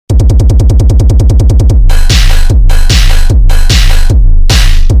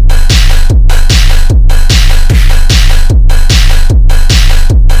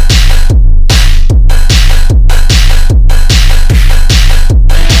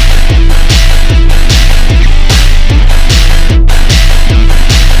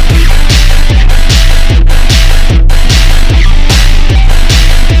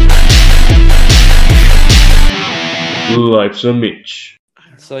Life's a Mitch.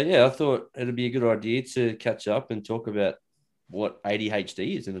 So yeah, I thought it'd be a good idea to catch up and talk about what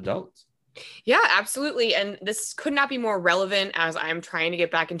ADHD is in adults. Yeah, absolutely. And this could not be more relevant as I'm trying to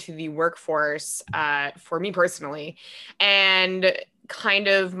get back into the workforce for me personally. And kind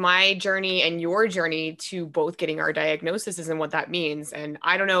of my journey and your journey to both getting our diagnoses and what that means. And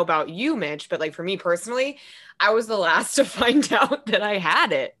I don't know about you, Mitch, but like for me personally, I was the last to find out that I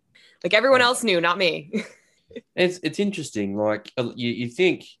had it. Like everyone else knew, not me. It's interesting. Like you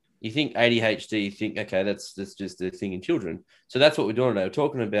think ADHD, you think, okay, that's just a thing in children. So that's what we're doing today. We're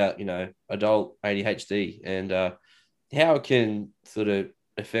talking about, adult ADHD and how it can sort of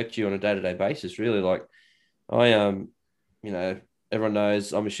affect you on a day-to-day basis, really. Like I, everyone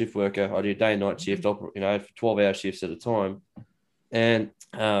knows I'm a shift worker. I do day and night shift, for 12-hour shifts at a time. And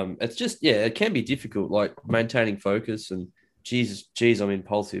it's just, it can be difficult, like maintaining focus and geez, I'm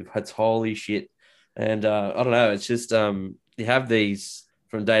impulsive. That's holy shit. And I don't know, it's just you have these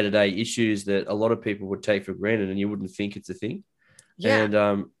from day-to-day issues that a lot of people would take for granted and you wouldn't think it's a thing. Yeah.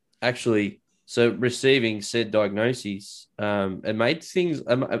 And actually, so receiving said diagnoses, it made things,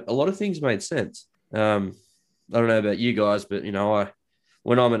 a lot of things made sense. I don't know about you guys, but,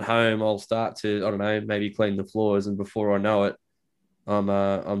 when I'm at home, I'll start to, I don't know, maybe clean the floors. And before I know it,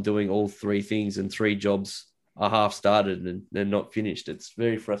 I'm doing all three things and three jobs are half started and they're not finished. It's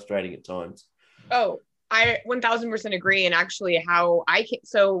very frustrating at times. Oh, I 1000% agree. And actually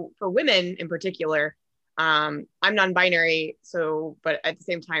so for women in particular, I'm non-binary. So, but at the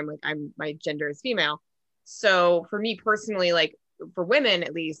same time, like my gender is female. So for me personally, like for women,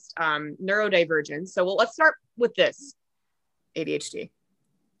 at least, neurodivergence. So, well, let's start with this ADHD.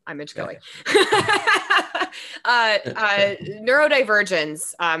 I'm Mitch Kelly.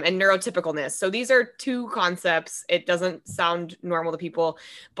 Neurodivergence and neurotypicalness. So these are two concepts. It doesn't sound normal to people,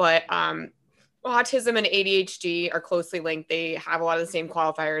 but autism and ADHD are closely linked. They have a lot of the same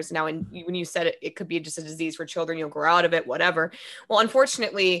qualifiers. Now, when you said it could be just a disease for children, you'll grow out of it, whatever. Well,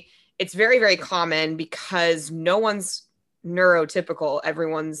 unfortunately, it's very, very common because no one's neurotypical.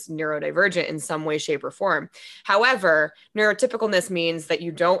 Everyone's neurodivergent in some way, shape, or form. However, neurotypicalness means that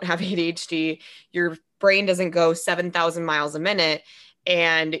you don't have ADHD, your brain doesn't go 7,000 miles a minute,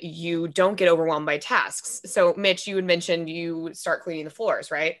 and you don't get overwhelmed by tasks. So, Mitch, you had mentioned you start cleaning the floors,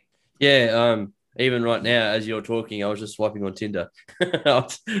 right? Yeah. Even right now, as you're talking, I was just swiping on Tinder. I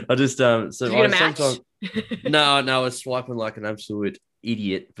just Did you get a match? No, I was swiping like an absolute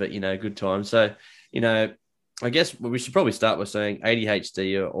idiot, but good time. So, I guess we should probably start with saying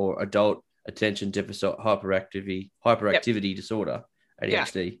ADHD or adult attention deficit hyperactivity disorder,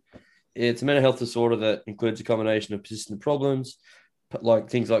 ADHD. Yeah. It's a mental health disorder that includes a combination of persistent problems,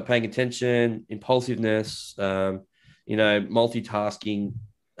 like things like paying attention, impulsiveness, multitasking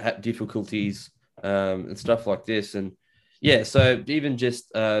difficulties, and stuff like this. And yeah, so even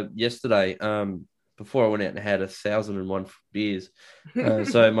just yesterday, before I went out and had 1,001 beers.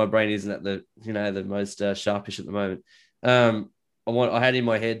 So my brain isn't at the, the most sharpish at the moment. I had in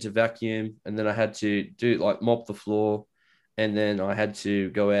my head to vacuum, and then I had to do mop the floor, and then I had to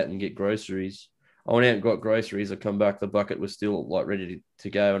go out and get groceries. I went out and got groceries. I come back, the bucket was still ready to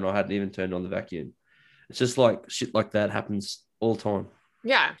go, and I hadn't even turned on the vacuum. It's just like shit like that happens all the time.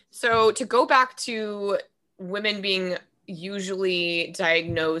 Yeah. So to go back to women being usually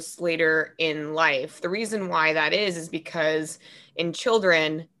diagnosed later in life, the reason why that is because in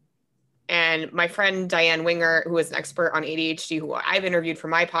children, and my friend Diane Winger, who is an expert on ADHD, who I've interviewed for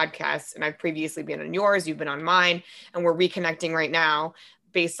my podcast, and I've previously been on yours, you've been on mine, and we're reconnecting right now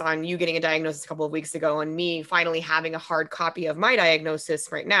based on you getting a diagnosis a couple of weeks ago and me finally having a hard copy of my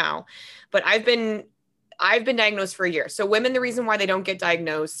diagnosis right now. But I've been diagnosed for a year. So women, the reason why they don't get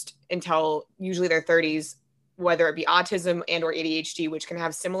diagnosed until usually their 30s, whether it be autism and or ADHD, which can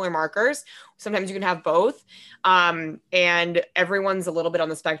have similar markers. Sometimes you can have both. And everyone's a little bit on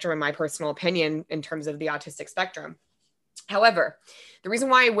the spectrum, in my personal opinion, in terms of the autistic spectrum. However, the reason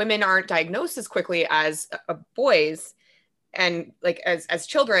why women aren't diagnosed as quickly as boys and as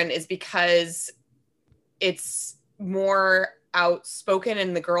children is because it's more outspoken,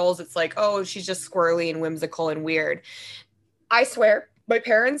 and the girls, it's like, oh, she's just squirrely and whimsical and weird. I swear, my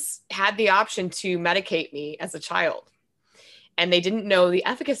parents had the option to medicate me as a child, and they didn't know the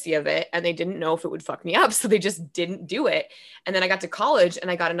efficacy of it, and they didn't know if it would fuck me up, so they just didn't do it. And then I got to college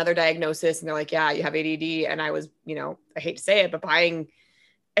and I got another diagnosis, and they're like, yeah, you have ADD. And I was, I hate to say it, but buying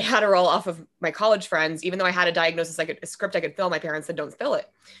Adderall off of my college friends, even though I had a diagnosis, a script I could fill, my parents said don't fill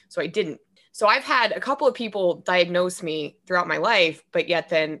it, so I didn't. So I've had a couple of people diagnose me throughout my life, but yet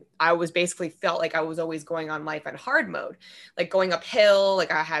then I was basically felt like I was always going on life on hard mode, like going uphill.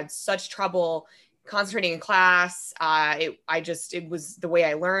 Like I had such trouble concentrating in class. It was the way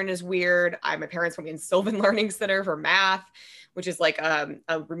I learn is weird. My parents put me in Sylvan Learning Center for math, which is like a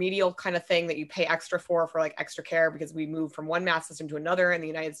remedial kind of thing that you pay extra for like extra care, because we moved from one math system to another in the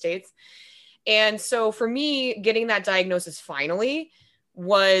United States. And so for me, getting that diagnosis finally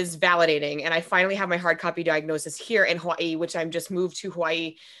was validating. And I finally have my hard copy diagnosis here in Hawaii, which I'm just moved to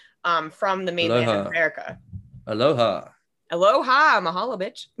Hawaii from the mainland of America. Aloha. Mahalo,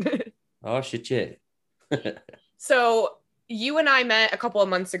 bitch. Oh, shit, yeah. So you and I met a couple of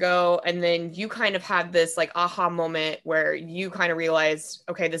months ago, and then you kind of had this like aha moment where you kind of realized,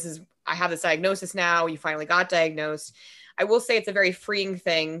 okay, I have this diagnosis now. You finally got diagnosed. I will say it's a very freeing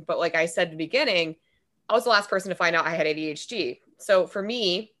thing, but like I said at the beginning, I was the last person to find out I had ADHD. So for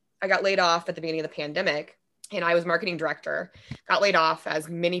me, I got laid off at the beginning of the pandemic, and I was marketing director, got laid off as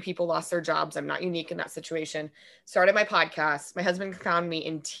many people lost their jobs. I'm not unique in that situation. Started my podcast. My husband found me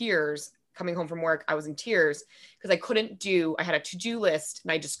in tears coming home from work. I was in tears because I had a to-do list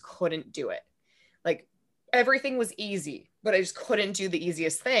and I just couldn't do it. Like everything was easy, but I just couldn't do the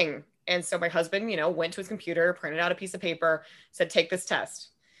easiest thing. And so my husband, went to his computer, printed out a piece of paper, said, take this test.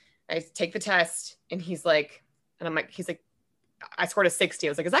 I take the test, and he's like, I scored a 60. I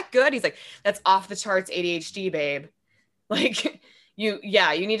was like, is that good? He's like, that's off the charts ADHD, babe. Like you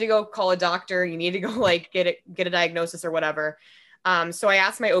need to go call a doctor. You need to go like get a diagnosis or whatever. So I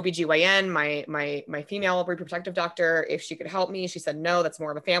asked my OBGYN, my female reproductive doctor, if she could help me. She said, no, that's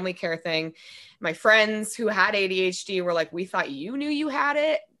more of a family care thing. My friends who had ADHD were like, we thought you knew you had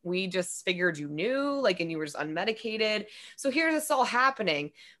it. We just figured you knew, and you were just unmedicated. So here's this all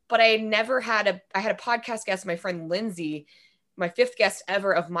happening. But I had a podcast guest, my friend Lindsay, my 5th guest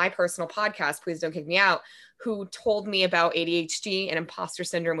ever of my personal podcast, Please Don't Kick Me Out, who told me about ADHD and imposter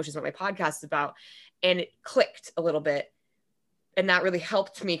syndrome, which is what my podcast is about. And it clicked a little bit. And that really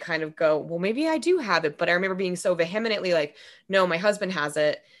helped me kind of go, well, maybe I do have it. But I remember being so vehemently like, no, my husband has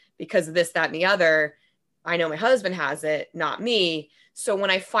it because of this, that, and the other. I know my husband has it, not me. So when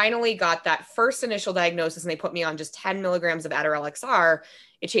I finally got that first initial diagnosis and they put me on just 10 milligrams of Adderall XR,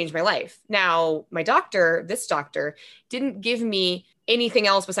 it changed my life. Now, this doctor, didn't give me anything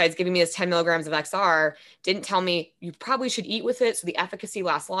else besides giving me this 10 milligrams of XR, didn't tell me you probably should eat with it so the efficacy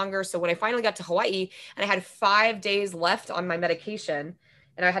lasts longer. So when I finally got to Hawaii and I had 5 days left on my medication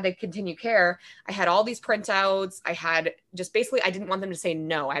and I had to continue care, I had all these printouts. I had just basically, I didn't want them to say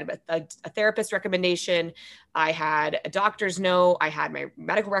no. I had a therapist recommendation. I had a doctor's note. I had my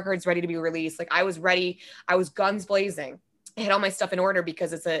medical records ready to be released. Like I was ready. I was guns blazing. I had all my stuff in order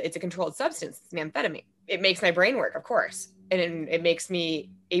because it's a controlled substance. It's an amphetamine. It makes my brain work, of course. And it makes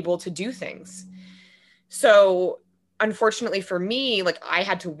me able to do things. So unfortunately for me, like I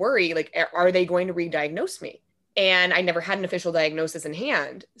had to worry, like, are they going to re-diagnose me? And I never had an official diagnosis in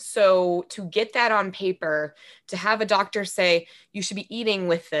hand. So to get that on paper, to have a doctor say, you should be eating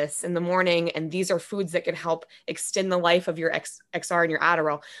with this in the morning, and these are foods that can help extend the life of your XR and your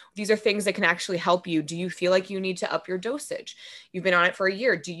Adderall. These are things that can actually help you. Do you feel like you need to up your dosage? You've been on it for a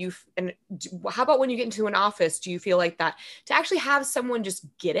year. How about when you get into an office, do you feel like that? To actually have someone just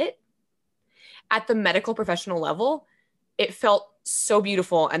get it at the medical professional level, it felt so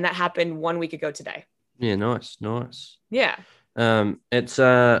beautiful. And that happened 1 week ago today. Yeah, nice. Yeah. It's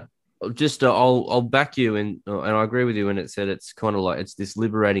just I'll back you and I agree with you when it said it's kind of like it's this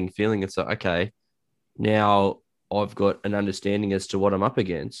liberating feeling. It's like, okay, now I've got an understanding as to what I'm up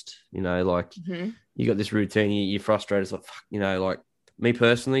against. You got this routine, you're frustrated. It's like, fuck, like me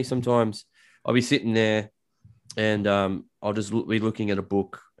personally, sometimes I'll be sitting there and I'll just be looking at a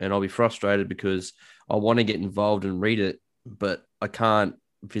book and I'll be frustrated because I want to get involved and read it, but I can't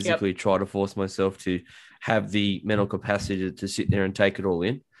physically try to force myself to have the mental capacity to sit there and take it all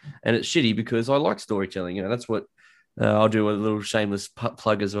in. And it's shitty because I like storytelling. That's what I'll do a little shameless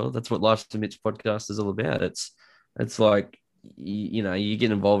plug as well. That's what Life's a Mitch podcast is all about. It's like, you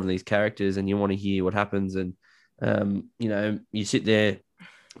get involved in these characters and you want to hear what happens. And, you sit there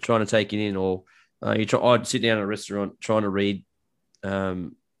trying to take it in, or I'd sit down at a restaurant trying to read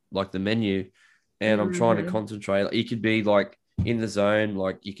like the menu, and I'm trying to concentrate. Like, you could be like in the zone,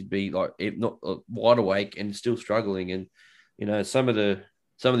 like you could be like not wide awake and still struggling. And some of the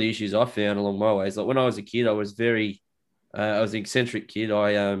issues I found along my ways, like when I was a kid, I was an eccentric kid.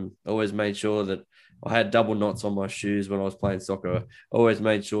 I always made sure that I had double knots on my shoes when I was playing soccer. I always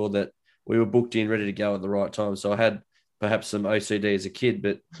made sure that we were booked in, ready to go at the right time. So I had perhaps some OCD as a kid,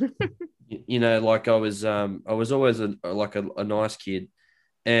 but like I was always a nice kid.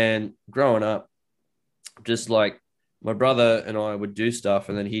 And growing up, just like my brother and I would do stuff,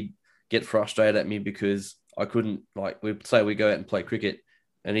 and then he'd get frustrated at me because I couldn't, like, we'd say we go out and play cricket,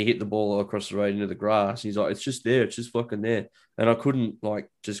 and he hit the ball across the road into the grass. He's like, it's just there. It's just fucking there. And I couldn't like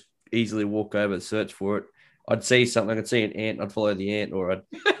just easily walk over and search for it. I'd see something. I'd see an ant. I'd follow the ant, or I'd,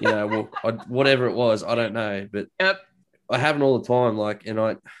 walk. Whatever it was. I don't know, but Yep. I haven't all the time. Like, and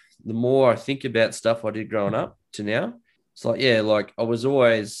the more I think about stuff I did growing up to now, it's like, yeah, like I was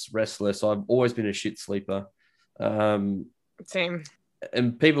always restless. I've always been a shit sleeper. Same.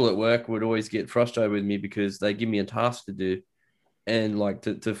 And people at work would always get frustrated with me because they give me a task to do, and like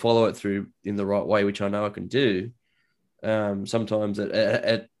to follow it through in the right way, which I know I can do. Sometimes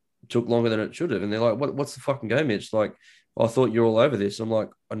it took longer than it should have. And they're like, what's the fucking go, Mitch? Like, I thought you're all over this. I'm like,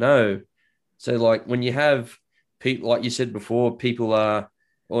 I know. So like when you have people, like you said before, people are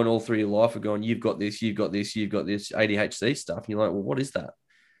on all through your life are going, you've got this, you've got this, you've got this ADHD stuff. And you're like, well, what is that?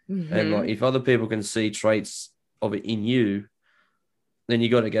 Mm-hmm. And like, if other people can see traits of it in you, then you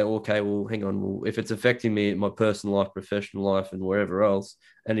got to go, okay, well, hang on. Well, if it's affecting me in my personal life, professional life, and wherever else,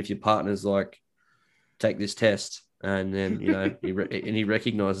 and if your partner's like, take this test, and then, he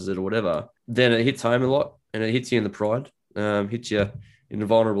recognizes it or whatever, then it hits home a lot, and it hits you in the pride, hits you in a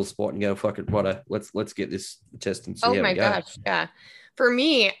vulnerable spot, and you go, fuck it, righto, let's get this test and see how we go. Oh my gosh, yeah. For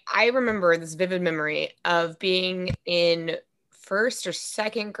me, I remember this vivid memory of being in first or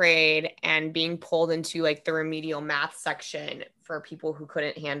second grade and being pulled into like the remedial math section for people who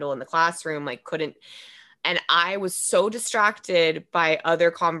couldn't handle in the classroom, and I was so distracted by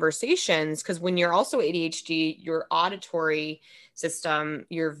other conversations, because when you're also ADHD, your auditory system,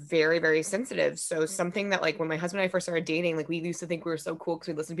 you're very, very sensitive. So something that like when my husband and I first started dating, like we used to think we were so cool because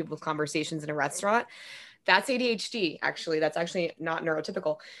we listened to people's conversations in a restaurant. That's ADHD, actually. That's actually not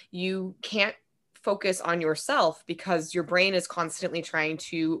neurotypical. You can't focus on yourself because your brain is constantly trying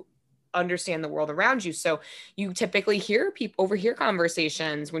to understand the world around you. So you typically overhear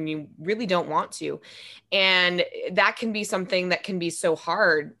conversations when you really don't want to. And that can be something that can be so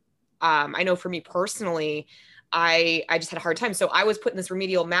hard. I know for me personally, I just had a hard time. So I was put in this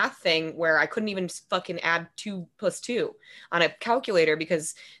remedial math thing where I couldn't even fucking add 2 + 2 on a calculator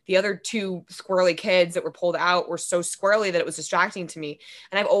because the other 2 squirrely kids that were pulled out were so squirrely that it was distracting to me.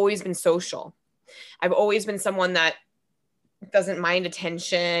 And I've always been social. I've always been someone that doesn't mind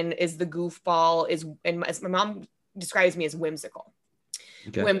attention, is the goofball, and as my mom describes me as whimsical.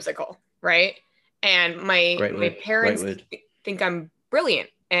 Okay. Whimsical, right? And my parents think I'm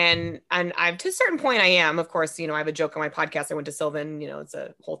brilliant. And I've, to a certain point, I am. Of course, I have a joke on my podcast. I went to Sylvan, it's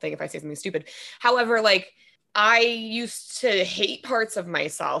a whole thing if I say something stupid. However, like I used to hate parts of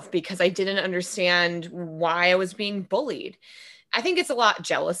myself because I didn't understand why I was being bullied. I think it's a lot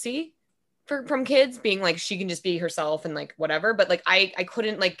jealousy from kids being like, she can just be herself and like whatever. But like I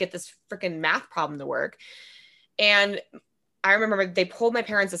couldn't like get this freaking math problem to work. And I remember they pulled my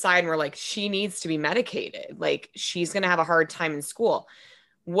parents aside and were like, she needs to be medicated. Like she's going to have a hard time in school.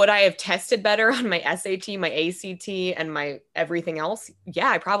 Would I have tested better on my SAT, my ACT, and my everything else? Yeah,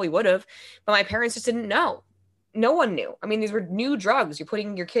 I probably would have. But my parents just didn't know. No one knew. I mean, these were new drugs. You're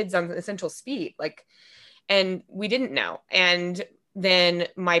putting your kids on essential speed. And we didn't know. And then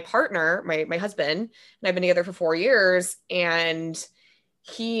my partner, my husband, and I've been together for 4 years, and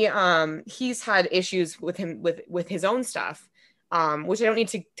he's had issues with his own stuff, which I don't need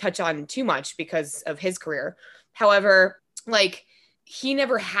to touch on too much because of his career. However, like he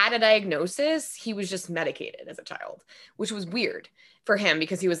never had a diagnosis. He was just medicated as a child, which was weird for him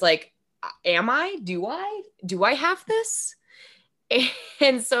because he was like, do I have this?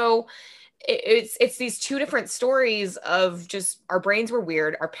 And so it's these 2 different stories of just our brains were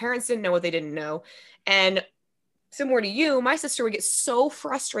weird. Our parents didn't know what they didn't know. And similar to you, my sister would get so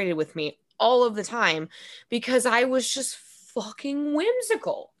frustrated with me all of the time because I was just fucking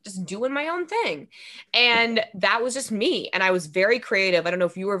whimsical, just doing my own thing. And that was just me. And I was very creative. I don't know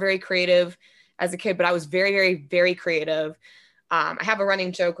if you were very creative as a kid, but I was very, very, very creative. I have a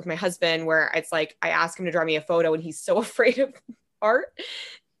running joke with my husband where it's like, I ask him to draw me a photo and he's so afraid of art.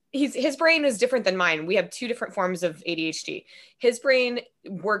 His brain is different than mine. We have 2 different forms of ADHD. His brain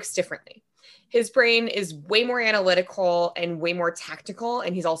works differently. His brain is way more analytical and way more tactical,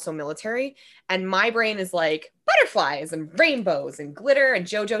 and he's also military. And my brain is like butterflies and rainbows and glitter and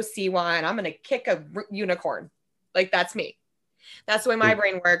JoJo Siwa, and I'm going to kick a unicorn. Like, that's me. That's the way my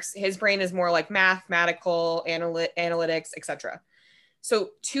brain works. His brain is more like mathematical, analytics, etc.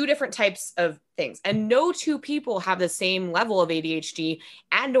 So 2 different types of things. And no 2 people have the same level of ADHD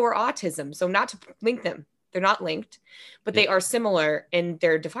and or autism. So not to link them. They're not linked, but they are similar in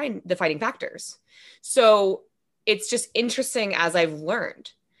their defining factors. So it's just interesting as I've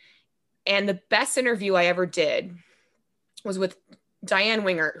learned. And the best interview I ever did was with Diane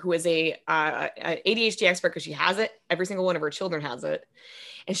Wingert, who is a ADHD expert because she has it. Every single one of her children has it.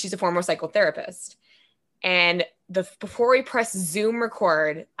 and she's a former psychotherapist. And before we press Zoom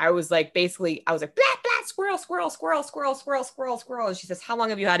record, I was like, blah, blah, squirrel, squirrel, squirrel, squirrel, squirrel, squirrel, squirrel. And she says, how long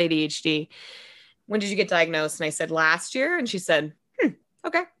have you had ADHD? When did you get diagnosed? And I said, last year. And she said,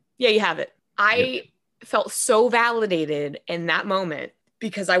 okay, yeah, you have it. I felt so validated in that moment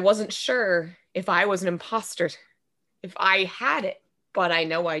because I wasn't sure if I was an imposter, if I had it, but I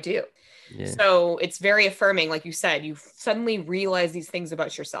know I do. Yeah. So it's very affirming. Like you said, you suddenly realize these things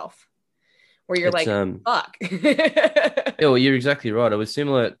about yourself where you're fuck. Yeah, well, you're exactly right. It was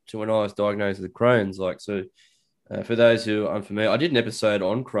similar to when I was diagnosed with Crohn's. For those who are unfamiliar, I did an episode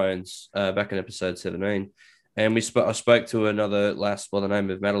on Crohn's back in episode 17. And I spoke to another lass by the name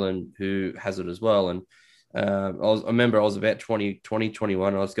of Madeline who has it as well. And I remember I was about 21.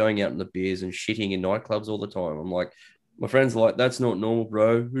 I was going out in the beers and shitting in nightclubs all the time. I'm like, my friends are like, that's not normal,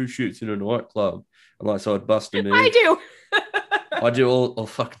 bro. Who shoots in a nightclub? I'm like, so I'd bust a move. I do. I do all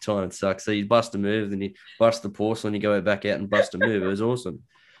fucking time. It sucks. So you bust a move, then you bust the porcelain, you go back out and bust a move. It was awesome.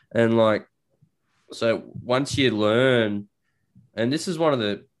 And so once you learn, and this is one of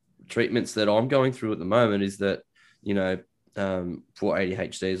the treatments that I'm going through at the moment, is that, for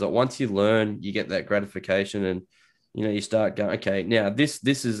ADHD is like, once you learn, you get that gratification and, you start going, okay, now this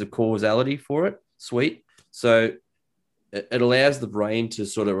is a causality for it. Sweet. So it allows the brain to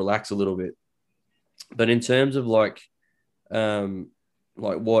sort of relax a little bit. But in terms of how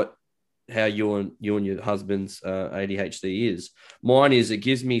you and your husband's ADHD is, mine is, it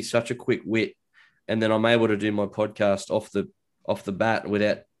gives me such a quick wit, and then I'm able to do my podcast off the bat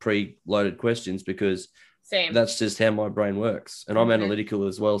without pre-loaded questions, because that's just how my brain works. And I'm analytical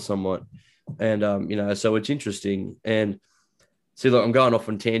as well, somewhat. And, so it's interesting. And see, look, I'm going off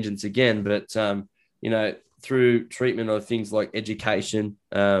on tangents again, but, through treatment of things like education,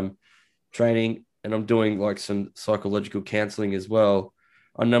 training, and I'm doing some psychological counseling as well.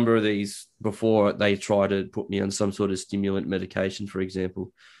 A number of these, before they try to put me on some sort of stimulant medication, for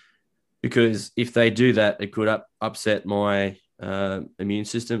example, because if they do that, it could upset my immune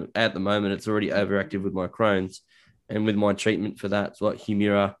system. At the moment, it's already overactive with my Crohn's, and with my treatment for that, it's like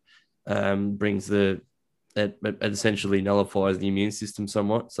Humira brings it essentially nullifies the immune system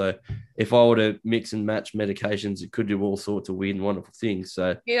somewhat. So if I were to mix and match medications, it could do all sorts of weird and wonderful things.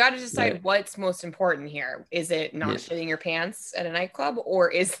 So you got to decide what's most important here. Is it not shitting your pants at a nightclub, or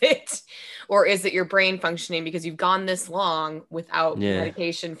is it your brain functioning because you've gone this long without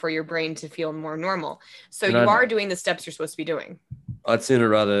medication for your brain to feel more normal? So you are doing the steps you're supposed to be doing. I'd sooner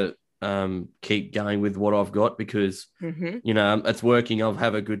rather keep going with what I've got, because it's working. I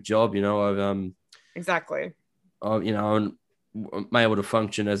have a good job. I've exactly. I'm able to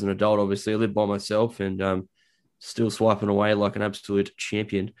function as an adult. Obviously, I live by myself and still swiping away like an absolute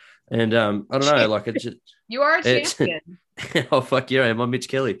champion. And I don't know, it's just, you are a champion. Oh fuck yeah, I'm Mitch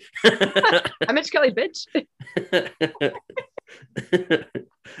Kelly. I'm Mitch Kelly, bitch.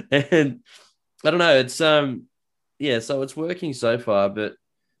 And I don't know. It's so it's working so far. But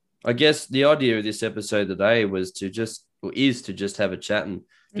I guess the idea of this episode today is to just have a chat and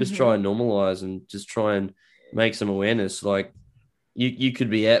just try and normalize and just try and make some awareness. Like you could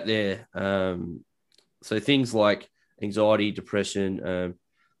be out there. So things like anxiety, depression,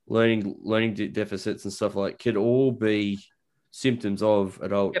 learning deficits and stuff could all be symptoms of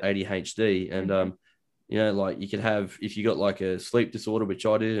adult ADHD. And, you could have, if you got a sleep disorder, which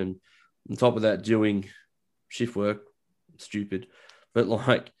I did, and on top of that, doing shift work, stupid. But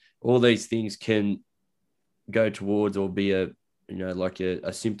all these things can go towards or be a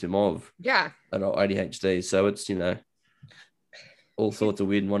symptom of adult ADHD. So it's, all sorts of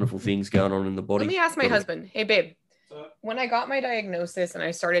weird and wonderful things going on in the body. Let me ask my husband, hey babe, when I got my diagnosis and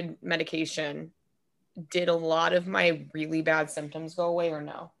I started medication, did a lot of my really bad symptoms go away or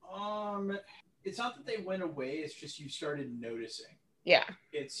no? It's not that they went away, it's just you started noticing. Yeah.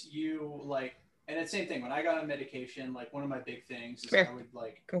 It's you and it's the same thing. When I got on medication, one of my big things is I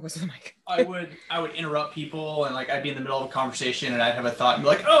would interrupt people, and I'd be in the middle of a conversation and I'd have a thought and be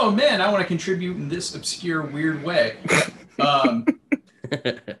like, oh man, I want to contribute in this obscure, weird way.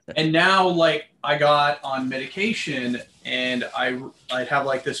 And now I got on medication and I'd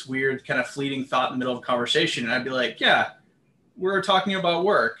have this weird kind of fleeting thought in the middle of a conversation, and I'd be like, yeah, we're talking about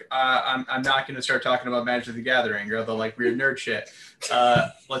work. I'm not going to start talking about Magic the Gathering or the weird nerd shit.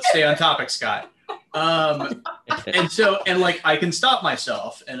 Let's stay on topic, Scott. And I can stop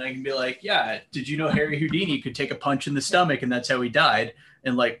myself and I can be like, yeah, did you know Harry Houdini could take a punch in the stomach and that's how he died?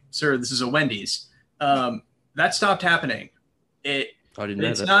 And sir, this is a Wendy's. That stopped happening. I didn't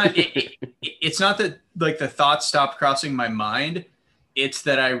know that. It's not that the thoughts stopped crossing my mind. It's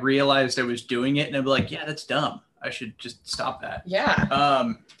that I realized I was doing it and I'd be like, yeah, that's dumb. I should just stop that.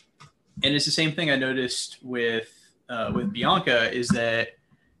 Yeah. And it's the same thing I noticed with Bianca, is that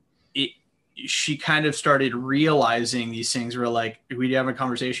she kind of started realizing these things where like we'd have a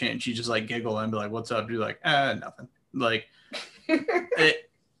conversation and she'd just like giggle and be like, "What's up?" Be like, nothing. Like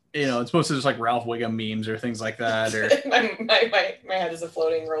it's mostly just like Ralph Wiggum memes or things like that. Or my head is a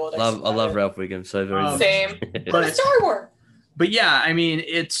floating Rolodex. I love Ralph Wiggum so very much. Same. But Star Wars. But yeah, I mean,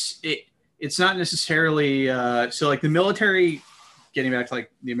 it's not necessarily so like the military. Getting back to like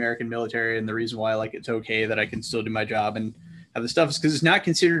the American military, and the reason why like it's okay that I can still do my job and have the stuff is because it's not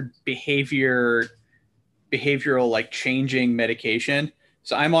considered behavioral like changing medication.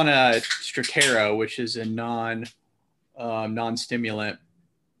 So I'm on a Strattera, which is a non-stimulant,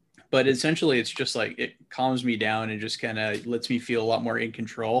 but essentially it's just like it calms me down and just kind of lets me feel a lot more in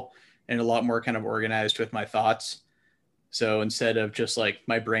control and a lot more kind of organized with my thoughts. So instead of just like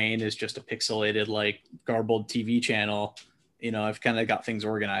my brain is just a pixelated like garbled TV channel, I've kind of got things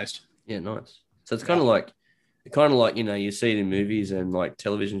organized. Yeah, nice. So it's kind of like you see it in movies and like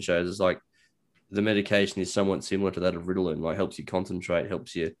television shows. It's like the medication is somewhat similar to that of Ritalin, like helps you concentrate,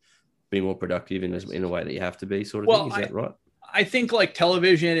 helps you be more productive in a way that you have to be, sort of thing. Is that right? I think like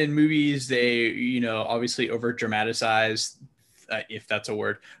television and movies, they obviously over dramatize, if that's a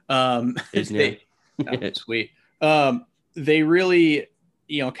word. Sweet. They really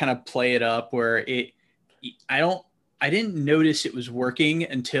kind of play it up where I didn't notice it was working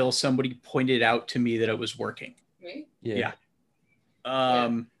until somebody pointed out to me that it was working. Me? Yeah.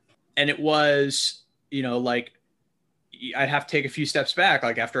 And it was, like I'd have to take a few steps back.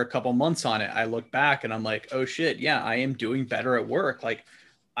 Like after a couple months on it, I look back and I'm like, oh shit. Yeah, I am doing better at work. Like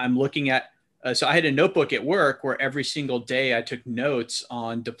I'm looking at, so I had a notebook at work where every single day I took notes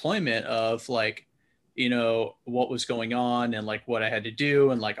on deployment of like, what was going on and like what I had to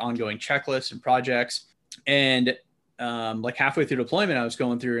do and like ongoing checklists and projects. And like halfway through deployment, I was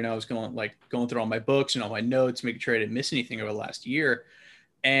going through all my books and all my notes, making sure I didn't miss anything over the last year.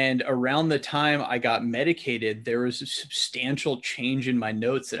 And around the time I got medicated, there was a substantial change in my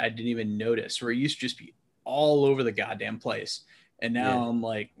notes that I didn't even notice, where it used to just be all over the goddamn place. And now I'm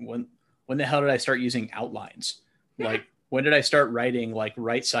like, when the hell did I start using outlines? Like, when did I start writing like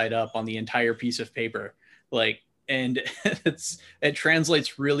right side up on the entire piece of paper? Like, and it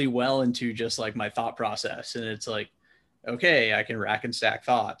translates really well into just like my thought process. And it's like, okay, I can rack and stack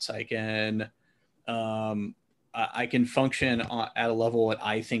thoughts. I can function at a level that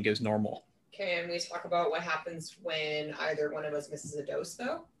I think is normal. Can we talk about what happens when either one of us misses a dose,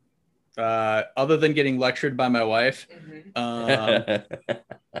 though? Other than getting lectured by my wife,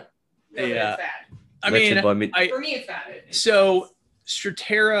 It's bad. I mean, for me, it's bad. So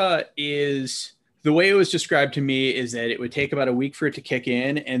Strattera is, the way it was described to me is that it would take about a week for it to kick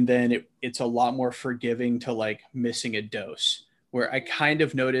in, and then it's a lot more forgiving to like missing a dose, where I kind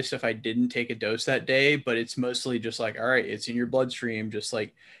of noticed if I didn't take a dose that day, but it's mostly just like, all right, it's in your bloodstream. Just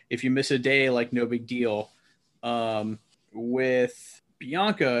like if you miss a day, like no big deal. With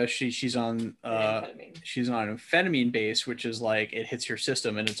Bianca, she's on amphetamine base, which is like, it hits your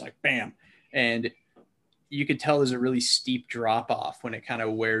system and it's like, bam. And you could tell there's a really steep drop off when it kind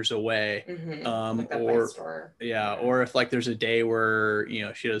of wears away. Like or if like there's a day where,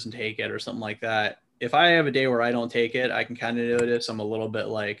 she doesn't take it or something like that. If I have a day where I don't take it, I can kind of notice I'm a little bit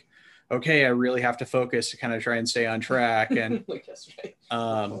like, okay, I really have to focus to kind of try and stay on track. And like yesterday,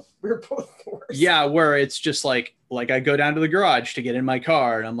 we're both the worst. Yeah, where it's just like I go down to the garage to get in my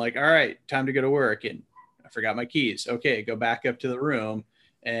car and I'm like, all right, time to go to work. And I forgot my keys. Okay, go back up to the room.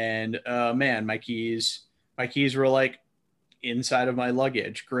 And man, my keys were like inside of my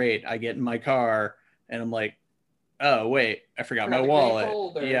luggage. Great. I get in my car and I'm like, oh wait, I forgot my wallet.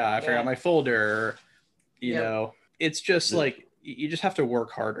 I forgot my folder. You know, it's just like, you just have to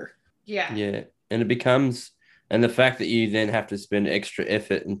work harder. Yeah. And it becomes, and the fact that you then have to spend extra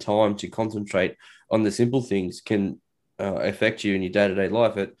effort and time to concentrate on the simple things can affect you in your day-to-day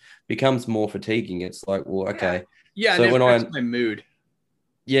life. It becomes more fatiguing. It's like, well, okay. Yeah. So when my mood.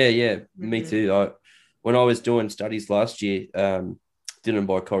 Yeah. Me too. When I was doing studies last year, didn't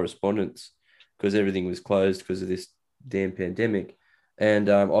buy correspondence because everything was closed because of this damn pandemic. And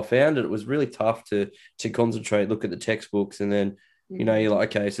I found it was really tough to concentrate, look at the textbooks, and then, you're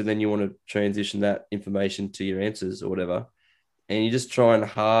like, okay, so then you want to transition that information to your answers or whatever. And you're just trying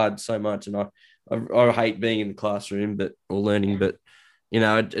hard so much. And I hate being in the classroom or learning, but,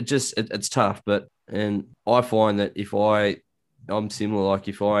 it's tough. And I find that if I'm similar, like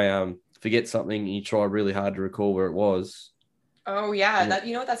if I forget something and you try really hard to recall where it was. Oh, yeah. That,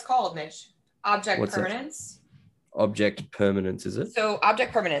 you know what that's called, Mitch? Object What's permanence. object permanence, is it? So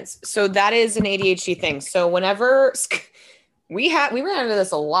object permanence. So that is an ADHD thing. So whenever we ran into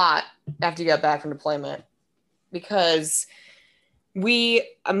this a lot after you got back from deployment because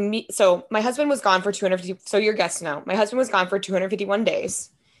so my husband was gone for 250. So your guests know my husband was gone for 251 days.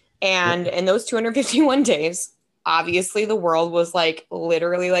 And in those 251 days, obviously the world was like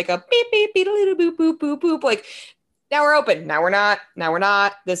literally like a beep, beep, beep, boop, boop, boop, boop. Like now we're open. Now we're not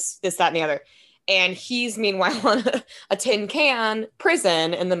this, that, and the other. And he's meanwhile on a tin can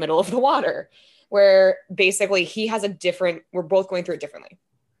prison in the middle of the water where basically we're both going through it differently.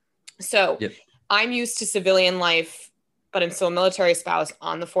 So I'm used to civilian life, but I'm still a military spouse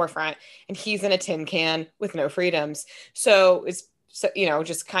on the forefront and he's in a tin can with no freedoms. So it's,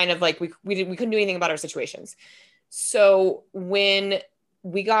 just kind of like we couldn't do anything about our situations. So when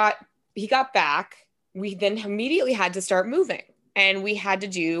he got back, we then immediately had to start moving and we had to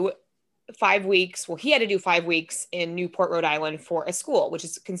do 5 weeks. Well, he had to do 5 weeks in Newport, Rhode Island for a school, which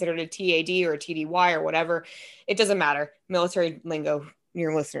is considered a TAD or a TDY or whatever. It doesn't matter. Military lingo,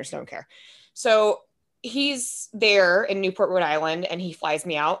 your listeners don't care. So he's there in Newport, Rhode Island, and he flies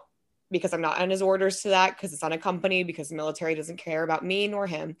me out because I'm not on his orders to that because it's unaccompanied because the military doesn't care about me nor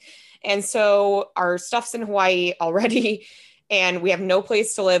him. And so our stuff's in Hawaii already. And we have no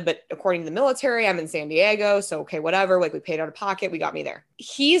place to live, but according to the military, I'm in San Diego. So, okay, whatever. Like we paid out of pocket. We got me there.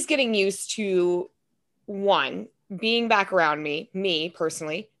 He's getting used to being back around me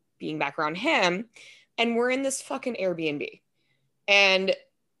personally, being back around him. And we're in this fucking Airbnb. And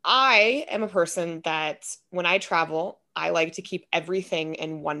I am a person that when I travel, I like to keep everything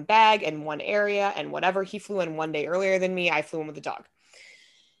in one bag and one area and whatever. He flew in 1 day earlier than me. I flew in with the dog.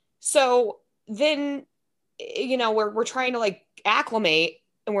 So then we're trying to like acclimate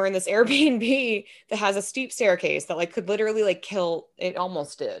and we're in this Airbnb that has a steep staircase that like could literally like kill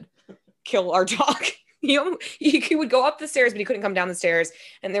our dog. He would go up the stairs, but he couldn't come down the stairs.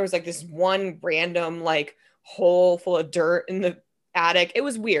 And there was like this one random like hole full of dirt in the attic. It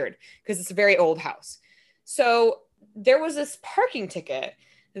was weird because it's a very old house. So there was this parking ticket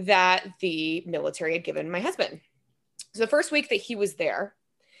that the military had given my husband. So the first week that he was there,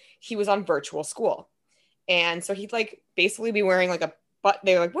 he was on virtual school. And so he'd like basically be wearing like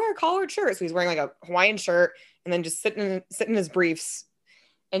they were like, wear a collared shirt. So he's wearing like a Hawaiian shirt and then just sitting in his briefs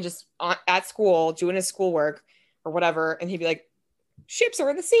and just at school doing his schoolwork or whatever. And he'd be like, ships are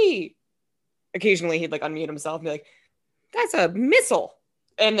in the sea. Occasionally he'd like unmute himself and be like, that's a missile.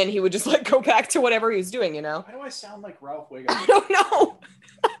 And then he would just like go back to whatever he was doing, Why do I sound like Ralph Wiggum? I don't know.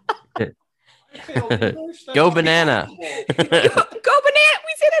 Go banana. Go banana.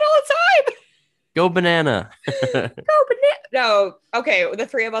 We say that all the time. Go banana. Go banana. No, okay. The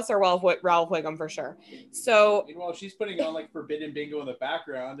three of us are Ralph Wiggum for sure. So meanwhile, she's putting on like Forbidden Bingo in the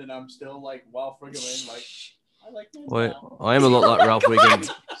background, and I'm still like Ralph Wiggum. Like I like that. Well, I am a lot like Ralph Wiggum.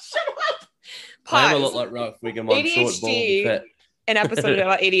 Shut up. I am a lot like Ralph Wiggum. I'm short, bald, and fat. An episode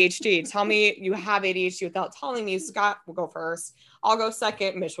about ADHD. Tell me you have ADHD without telling me. Scott will go first. I'll go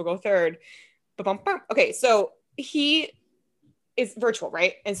second. Mitch will go third. Okay, so he is virtual,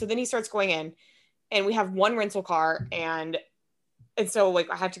 right? And so then he starts going in. And we have one rental car, and so like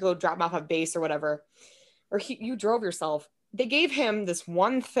I have to go drop him off at base or whatever. Or you drove yourself. They gave him this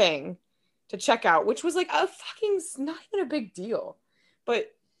one thing to check out, which was like not even a big deal.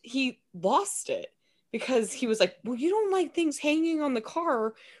 But he lost it because he was like, well, you don't like things hanging on the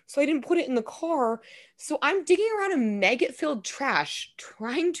car, so I didn't put it in the car. So I'm digging around in maggot-filled trash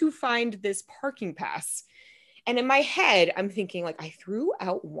trying to find this parking pass. And in my head, I'm thinking like I threw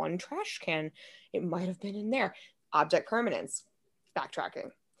out one trash can. It might have been in there. Object permanence. Backtracking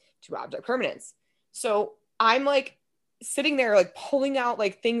to object permanence. So I'm like sitting there like pulling out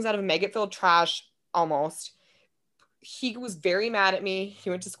like things out of maggot-filled trash almost. He was very mad at me. He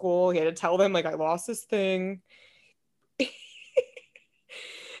went to school. He had to tell them like I lost this thing. And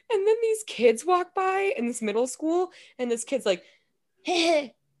then these kids walk by in this middle school and this kid's like,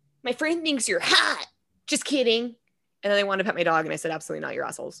 hey, my friend thinks you're hot. Just kidding. And then they wanted to pet my dog and I said, absolutely not, you're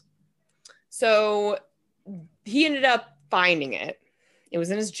assholes. So he ended up finding it. It was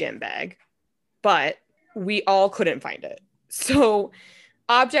in his gym bag, but we all couldn't find it. So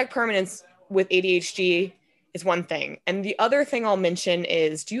object permanence with ADHD is one thing. And the other thing I'll mention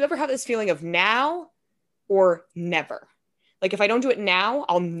is, do you ever have this feeling of now or never? Like if I don't do it now,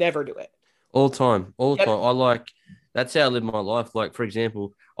 I'll never do it. All time. That's how I live my life. Like, for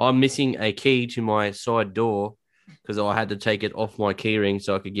example, I'm missing a key to my side door because I had to take it off my key ring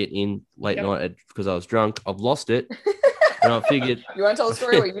so I could get in late night because I was drunk. I've lost it. And I figured... You want to tell the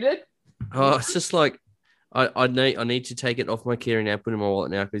story what you did? Oh, it's just like, I need to take it off my key ring now, put it in my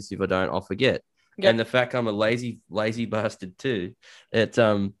wallet now, because if I don't, I'll forget. Yep. And the fact I'm a lazy bastard too, it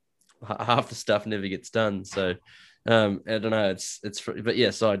half the stuff never gets done. So I don't know. But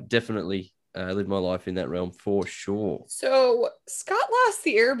yes, I definitely live my life in that realm for sure. So Scott lost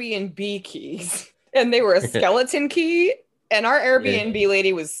the Airbnb keys, and they were a skeleton key. And our Airbnb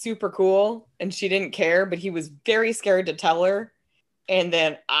lady was super cool, and she didn't care, but he was very scared to tell her. And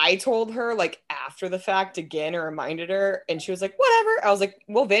then I told her like after the fact again, or reminded her, and she was like, "Whatever." I was like,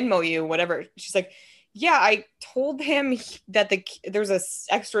 "We'll Venmo you, whatever." She's like, "Yeah, I told him that there's a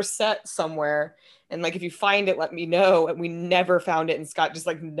extra set somewhere, and like if you find it, let me know." And we never found it, and Scott just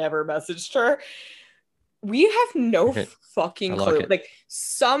like never messaged her. We have no fucking clue. Like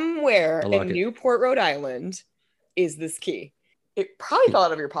somewhere in Newport, Rhode Island, is this key. It probably fell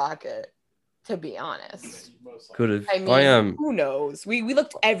out of your pocket, to be honest. Could have. I mean, who knows? We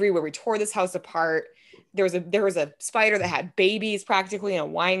looked everywhere. We tore this house apart. There was a spider that had babies practically in a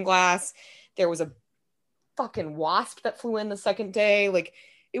wine glass. There was a fucking wasp that flew in the second day. Like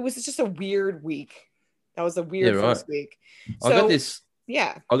it was just a weird week. That was a weird first week. So, I got this.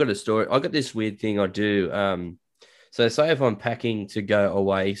 Yeah. I got a story. I got this weird thing I do. So say if I'm packing to go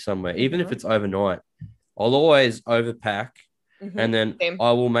away somewhere, even if it's overnight, I'll always overpack, and then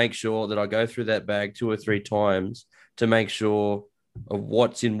I will make sure that I go through that bag 2 or 3 times to make sure of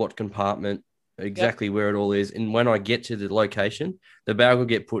what's in what compartment, exactly where it all is. And when I get to the location, the bag will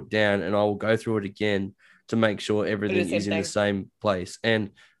get put down, and I will go through it again to make sure everything is in the same place.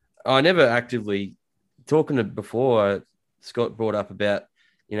 And I never actively, talking to before, Scott brought up about,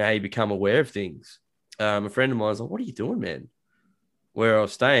 how you become aware of things. A friend of mine was like, "What are you doing, man?" Where I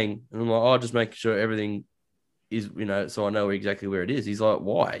was staying, and I'm like, "Oh, just making sure everything is, so I know exactly where it is." He's like,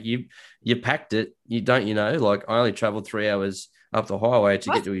 "Why? You packed it. You don't, like I only traveled 3 hours up the highway to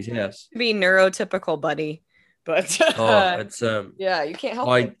get to his house." Be neurotypical, buddy, but it's yeah, you can't help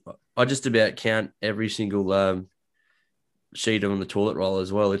it. I just about count every single sheet on the toilet roll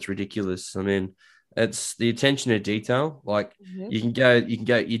as well. It's ridiculous. I mean, it's the attention to detail. Like you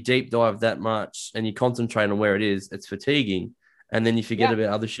deep dive that much, and you concentrate on where it is. It's fatiguing. And then you forget about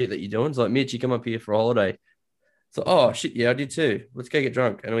other shit that you're doing. It's like, "Mitch, you come up here for a holiday." So, "Oh, shit, yeah, I did too. Let's go get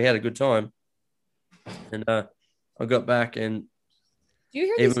drunk." And we had a good time. And I got back and... Do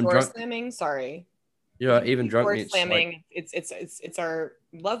you hear the door slamming? Sorry. Yeah, even drunk Mitch. Slamming. It's our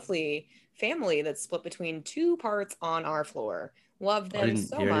lovely family that's split between 2 parts on our floor. Love them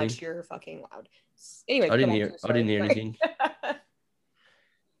so much. Anything. You're fucking loud. Anyway, I didn't hear anything.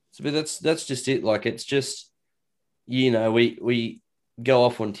 So, but that's just it. Like, it's just... we go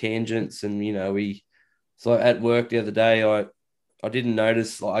off on tangents, and so at work the other day, I didn't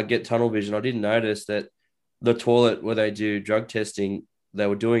notice, like, I get tunnel vision. I didn't notice that the toilet where they do drug testing, they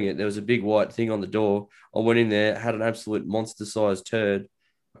were doing it. There was a big white thing on the door. I went in there, had an absolute monster-sized turd.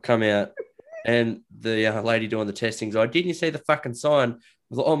 I come out, and the lady doing the testings, "Didn't you see the fucking sign?" I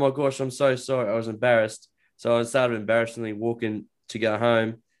was like, "Oh my gosh, I'm so sorry." I was embarrassed. So I started embarrassingly walking to go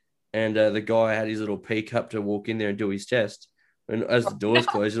home. And the guy had his little pee cup to walk in there and do his test. And as the doors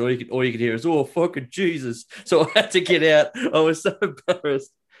closed, all you could hear is, "Oh, fucking Jesus." So I had to get out. I was so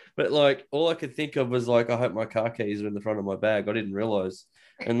embarrassed. But, like, all I could think of was, like, I hope my car keys are in the front of my bag. I didn't realize.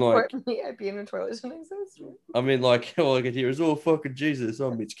 And, like... I'd be in the toilet to exist. I mean, like, all I could hear is, "Oh, fucking Jesus."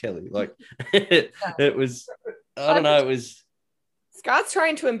 I'm Mitch Kelly. Like, it was... I don't know. It was... Scott's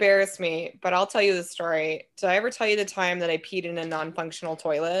trying to embarrass me, but I'll tell you the story. Did I ever tell you the time that I peed in a non-functional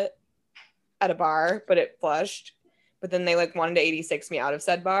toilet at a bar, but it flushed, but then they like wanted to 86 me out of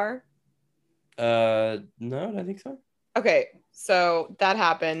said bar? No, I don't think so. Okay, so that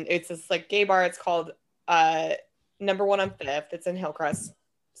happened. It's this like gay bar. It's called Number 1 on 5th. It's in Hillcrest,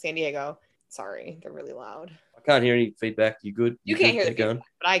 San Diego. Sorry, they're really loud. I can't hear any feedback. You good? You can't hear the feedback,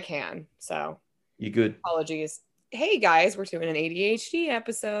 but I can. So you good? Apologies. Hey guys, we're doing an ADHD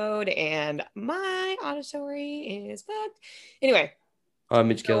episode, and my auditory is fucked. Anyway. I'm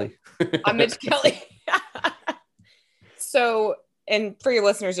Mitch Kelly. I'm Mitch Kelly. So, and for your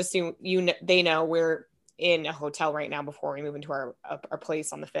listeners, just so they know, we're in a hotel right now before we move into our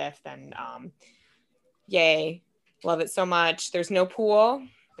place on the 5th, and yay, love it so much. There's no pool,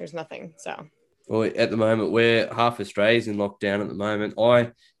 there's nothing. So, well, at the moment, we're half Australia's in lockdown at the moment.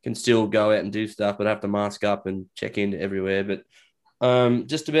 I can still go out and do stuff, but I have to mask up and check in everywhere. But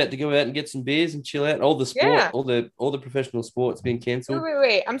just about to go out and get some beers and chill out. All the sport, all the professional sports being cancelled.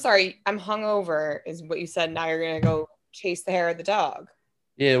 Wait. I'm sorry. I'm hungover is what you said. Now you're going to go chase the hair of the dog.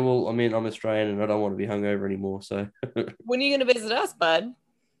 Yeah, well, I mean, I'm Australian and I don't want to be hungover anymore. So when are you going to visit us, bud?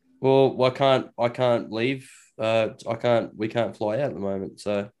 Well, I can't leave. We can't fly out at the moment.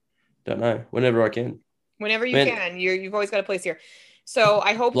 So don't know. Whenever I can. Whenever you can. You've always got a place here. So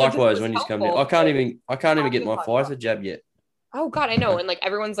I hope that this Likewise, was when he's coming, helpful. I can't even get my Talking Pfizer about- jab yet. Oh God, I know. And like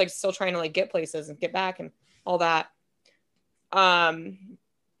everyone's like still trying to like get places and get back and all that.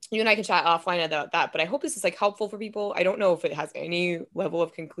 You and I can chat offline about that, but I hope this is like helpful for people. I don't know if it has any level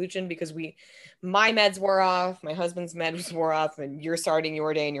of conclusion because my meds wore off, my husband's meds wore off, and you're starting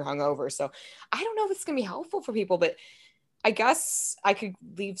your day and you're hungover. So I don't know if it's gonna be helpful for people, but I guess I could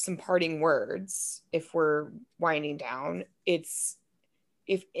leave some parting words if we're winding down. It's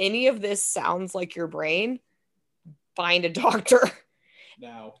if any of this sounds like your brain, find a doctor.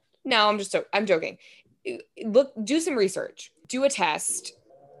 Now. No, I'm joking. Look, do some research, do a test,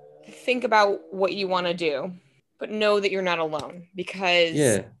 think about what you want to do, but know that you're not alone because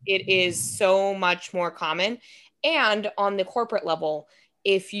Yeah. it is so much more common. And on the corporate level,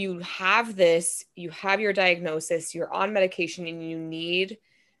 if you have this, you have your diagnosis, you're on medication and you need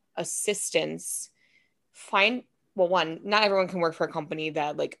assistance, not everyone can work for a company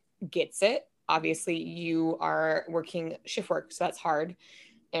that like gets it. Obviously, you are working shift work, so that's hard.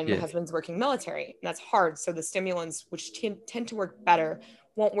 And my husband's working military, and that's hard. So the stimulants, which tend to work better,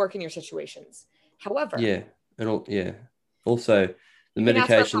 won't work in your situations. However, also the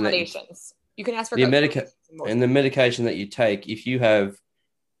medication you can ask for the medication that you take, if you have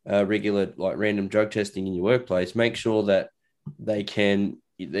regular like random drug testing in your workplace, make sure that they can,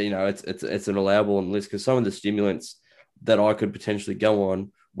 it's an allowable on the list, because some of the stimulants that I could potentially go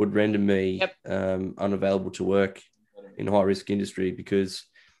on would render me unavailable to work in high risk industry, because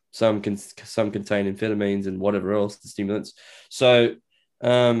some contain amphetamines and whatever else, the stimulants. So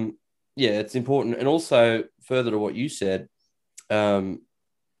it's important. And also further to what you said,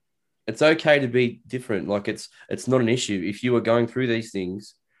 it's okay to be different. Like it's not an issue if you are going through these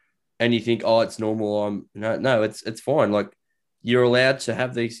things and you think, oh, it's normal. It's fine. Like you're allowed to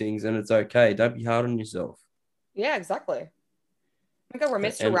have these things and it's okay. Don't be hard on yourself. Yeah, exactly. Oh my God, we're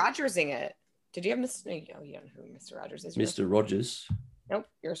Mr. Rogersing it. Did you have Mr. Oh, you don't know who Mr. Rogers is. Mr. Rogers. Nope,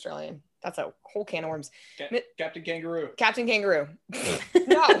 you're Australian. That's a whole can of worms. Captain Kangaroo. Captain Kangaroo.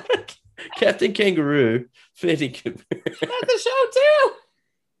 No. Captain Kangaroo. That's a show too.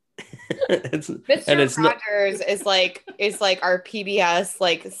 Mr. Rogers is like our PBS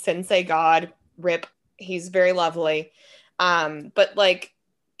like sensei god. Rip. He's very lovely. But like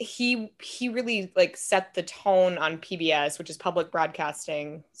he really like set the tone on PBS, which is Public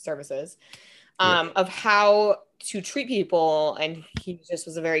Broadcasting Services, of how to treat people. And he just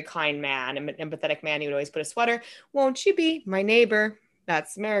was a very kind man, an empathetic man. He would always put a sweater. Won't you be my neighbor?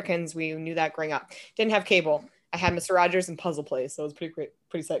 That's Americans. We knew that growing up. Didn't have cable. I had Mr. Rogers and Puzzle Place, so it was pretty great,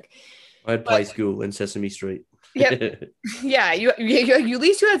 pretty sick. I had Play School and Sesame Street. Yep. Yeah, you at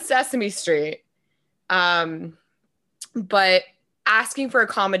least you had Sesame Street. But asking for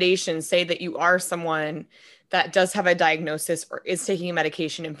accommodation, say that you are someone that does have a diagnosis or is taking a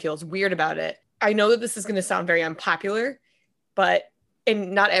medication and feels weird about it. I know that this is going to sound very unpopular,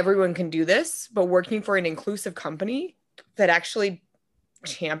 and not everyone can do this, but working for an inclusive company that actually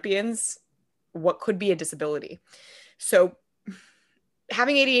champions what could be a disability. So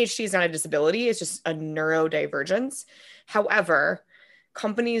having ADHD is not a disability, it's just a neurodivergence. However,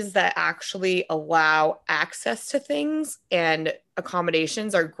 companies that actually allow access to things and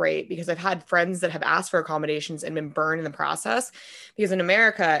accommodations are great, because I've had friends that have asked for accommodations and been burned in the process, because in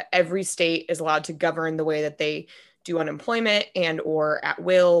America, every state is allowed to govern the way that they do unemployment and or at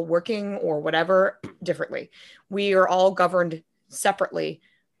will working or whatever differently. We are all governed separately,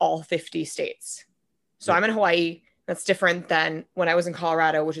 all 50 states. So I'm in Hawaii. That's different than when I was in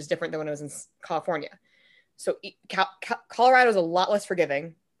Colorado, which is different than when I was in California. So Colorado is a lot less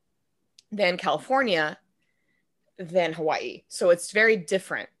forgiving than California, than Hawaii. So it's very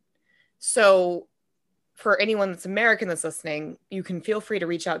different. So for anyone that's American that's listening, you can feel free to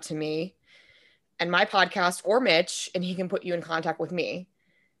reach out to me and my podcast or Mitch, and he can put you in contact with me.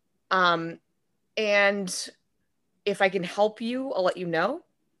 And if I can help you, I'll let you know.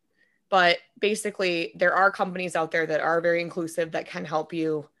 But basically, there are companies out there that are very inclusive that can help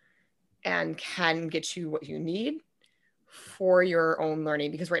you and can get you what you need for your own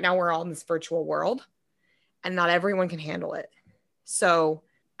learning. Because right now we're all in this virtual world and not everyone can handle it. So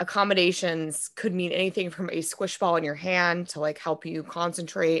accommodations could mean anything from a squish ball in your hand to like help you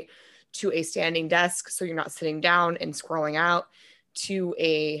concentrate, to a standing desk so you're not sitting down and scrolling out, to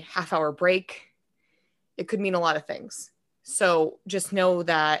a half-hour break. It could mean a lot of things. So just know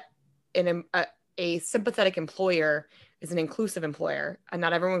that a sympathetic employer is an inclusive employer, and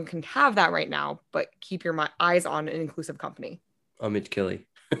not everyone can have that right now, but keep your eyes on an inclusive company. I'm Mitch Kelly.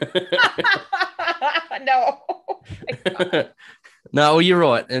 No. No, well, you're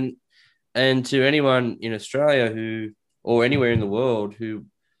right. And to anyone in Australia who or anywhere in the world who,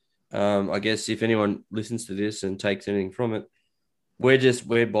 I guess if anyone listens to this and takes anything from it,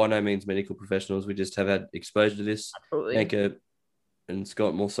 we're by no means medical professionals. We just have had exposure to this. Absolutely. Anchor and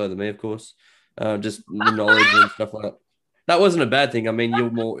Scott more so than me, of course. Just the knowledge and stuff like that. That wasn't a bad thing. I mean,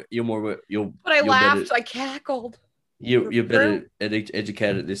 But I laughed. I cackled. You're better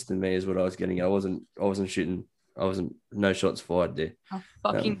educated at this than me, is what I was getting at. I wasn't shooting. No shots fired there. How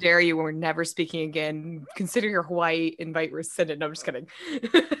fucking dare you? We're never speaking again. Consider your Hawaii invite rescinded. No, I'm just kidding.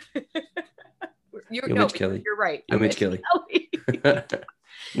 You're Mitch Kelly. You're right. You're Mitch Kelly.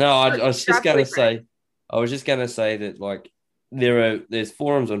 No, I was just going to say. I was just going to say that like there's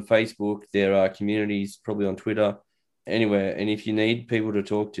forums on Facebook. There are communities probably on Twitter, anywhere. And if you need people to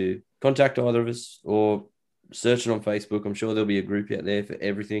talk to, contact either of us or search it on Facebook. I'm sure there'll be a group out there for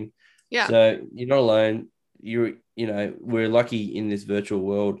everything. Yeah. So you're not alone. We're lucky in this virtual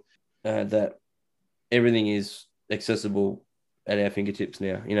world that everything is accessible at our fingertips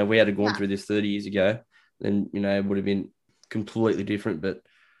now. We had gone through this 30 years ago, then it would have been completely different. But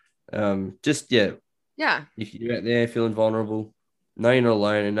if you're out there feeling vulnerable, know you're not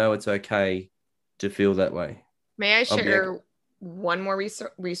alone and know it's okay to feel that way. May I share one more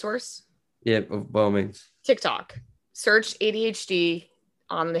resource? Yeah, by all means. TikTok. Search ADHD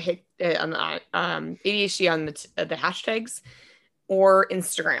on the ADHD on the hashtags, or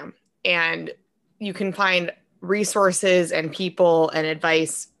Instagram, and you can find resources and people and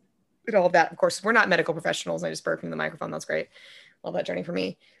advice and all of that. Of course, we're not medical professionals. I just burped in the microphone. That's great. Love that journey for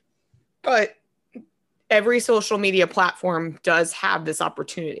me. But every social media platform does have this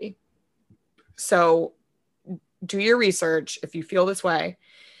opportunity. So do your research if you feel this way.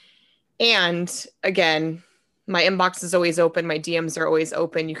 And again, my inbox is always open. My DMs are always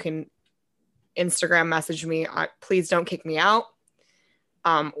open. You can Instagram message me. Please don't kick me out,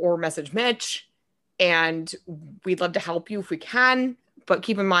 or message Mitch. And we'd love to help you if we can. But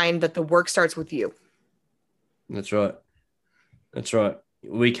keep in mind that the work starts with you. That's right.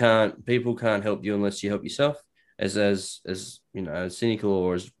 People can't help you unless you help yourself. As cynical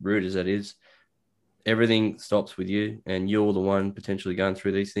or as rude as that is, everything stops with you, and you're the one potentially going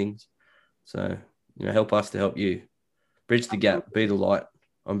through these things. So, help us to help you. Bridge the gap, be the light.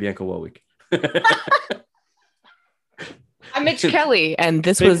 I'm Bianca Warwick. I'm Mitch Kelly, and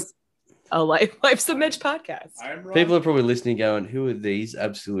this was a Life's a Mitch podcast. People are probably listening going, who are these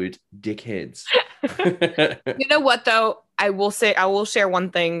absolute dickheads? You know what, though? I will share one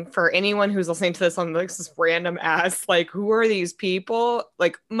thing for anyone who's listening to this on this random ass, who are these people?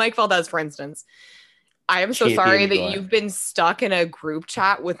 Like Mike Valdez, for instance. I am so sorry that you've been stuck in a group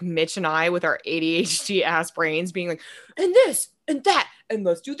chat with Mitch and I with our ADHD ass brains being like, and this and that, and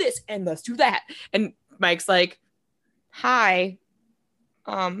let's do this and let's do that. And Mike's like, hi,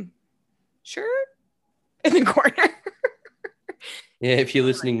 sure, in the corner. Yeah, if you're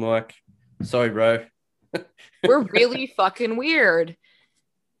listening, Mike, sorry, bro. We're really fucking weird.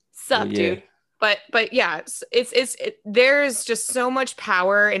 Sup, dude? But yeah, there's just so much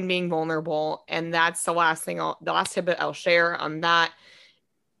power in being vulnerable, and that's the last tidbit I'll share on that.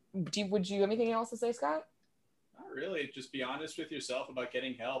 Would you anything else to say, Scott? Not really. Just be honest with yourself about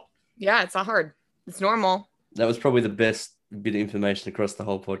getting help. Yeah, it's not hard. It's normal. That was probably the best bit of information across the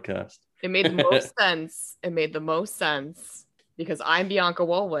whole podcast. It made the most sense. It made the most sense because I'm Bianca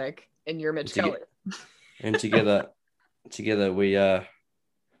Wolwick and you're Mitch Kelly. And together we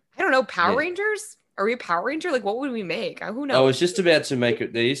I don't know, Power Rangers? Are we a Power Ranger? What would we make? Who knows? I was just about to make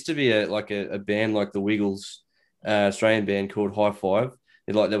it. There used to be a band like the Wiggles, Australian band called High Five.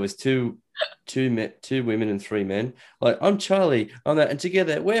 There was two women and three men. I'm Charlie, I'm that, and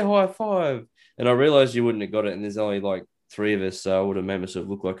together we're High Five. And I realized you wouldn't have got it, and there's only three of us, so I would have made myself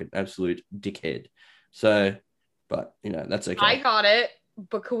look like an absolute dickhead. So, but that's okay. I got it,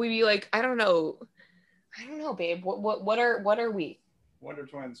 but could we be I don't know, babe. What are we? Wonder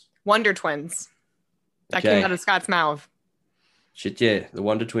Twins. Wonder Twins. That came out of Scott's mouth. Shit, yeah. The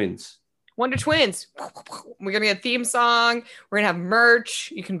Wonder Twins. Wonder Twins. We're going to get a theme song. We're going to have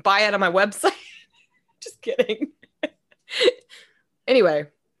merch. You can buy it on my website. Just kidding. Anyway,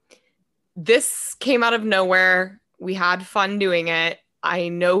 this came out of nowhere. We had fun doing it. I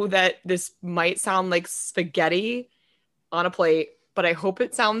know that this might sound like spaghetti on a plate, but I hope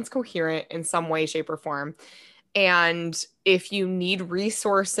it sounds coherent in some way, shape, or form. And if you need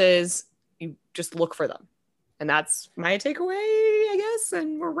resources, you just look for them. And that's my takeaway, I guess.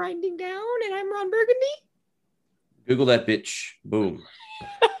 And we're winding down, and I'm Ron Burgundy. Google that bitch. Boom.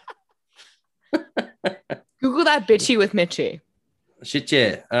 Google that bitchy with Mitchie. Shit,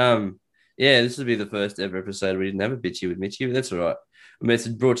 yeah. Yeah, this will be the first ever episode we didn't have a bitchy with Mitchie, but that's all right. I mean, it's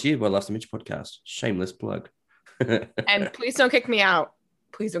brought to you by Life's a Mitch podcast. Shameless plug. And please don't kick me out.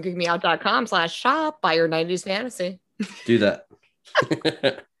 Please don't kick me out.com/shop. Buy your 90s fantasy. Do that.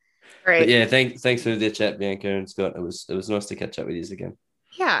 Right. But yeah, thanks for the chat, Bianca and Scott. It was nice to catch up with you again.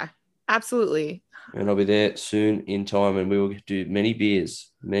 Yeah, absolutely. And I'll be there soon in time, and we will do many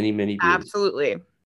beers. Many beers. Absolutely.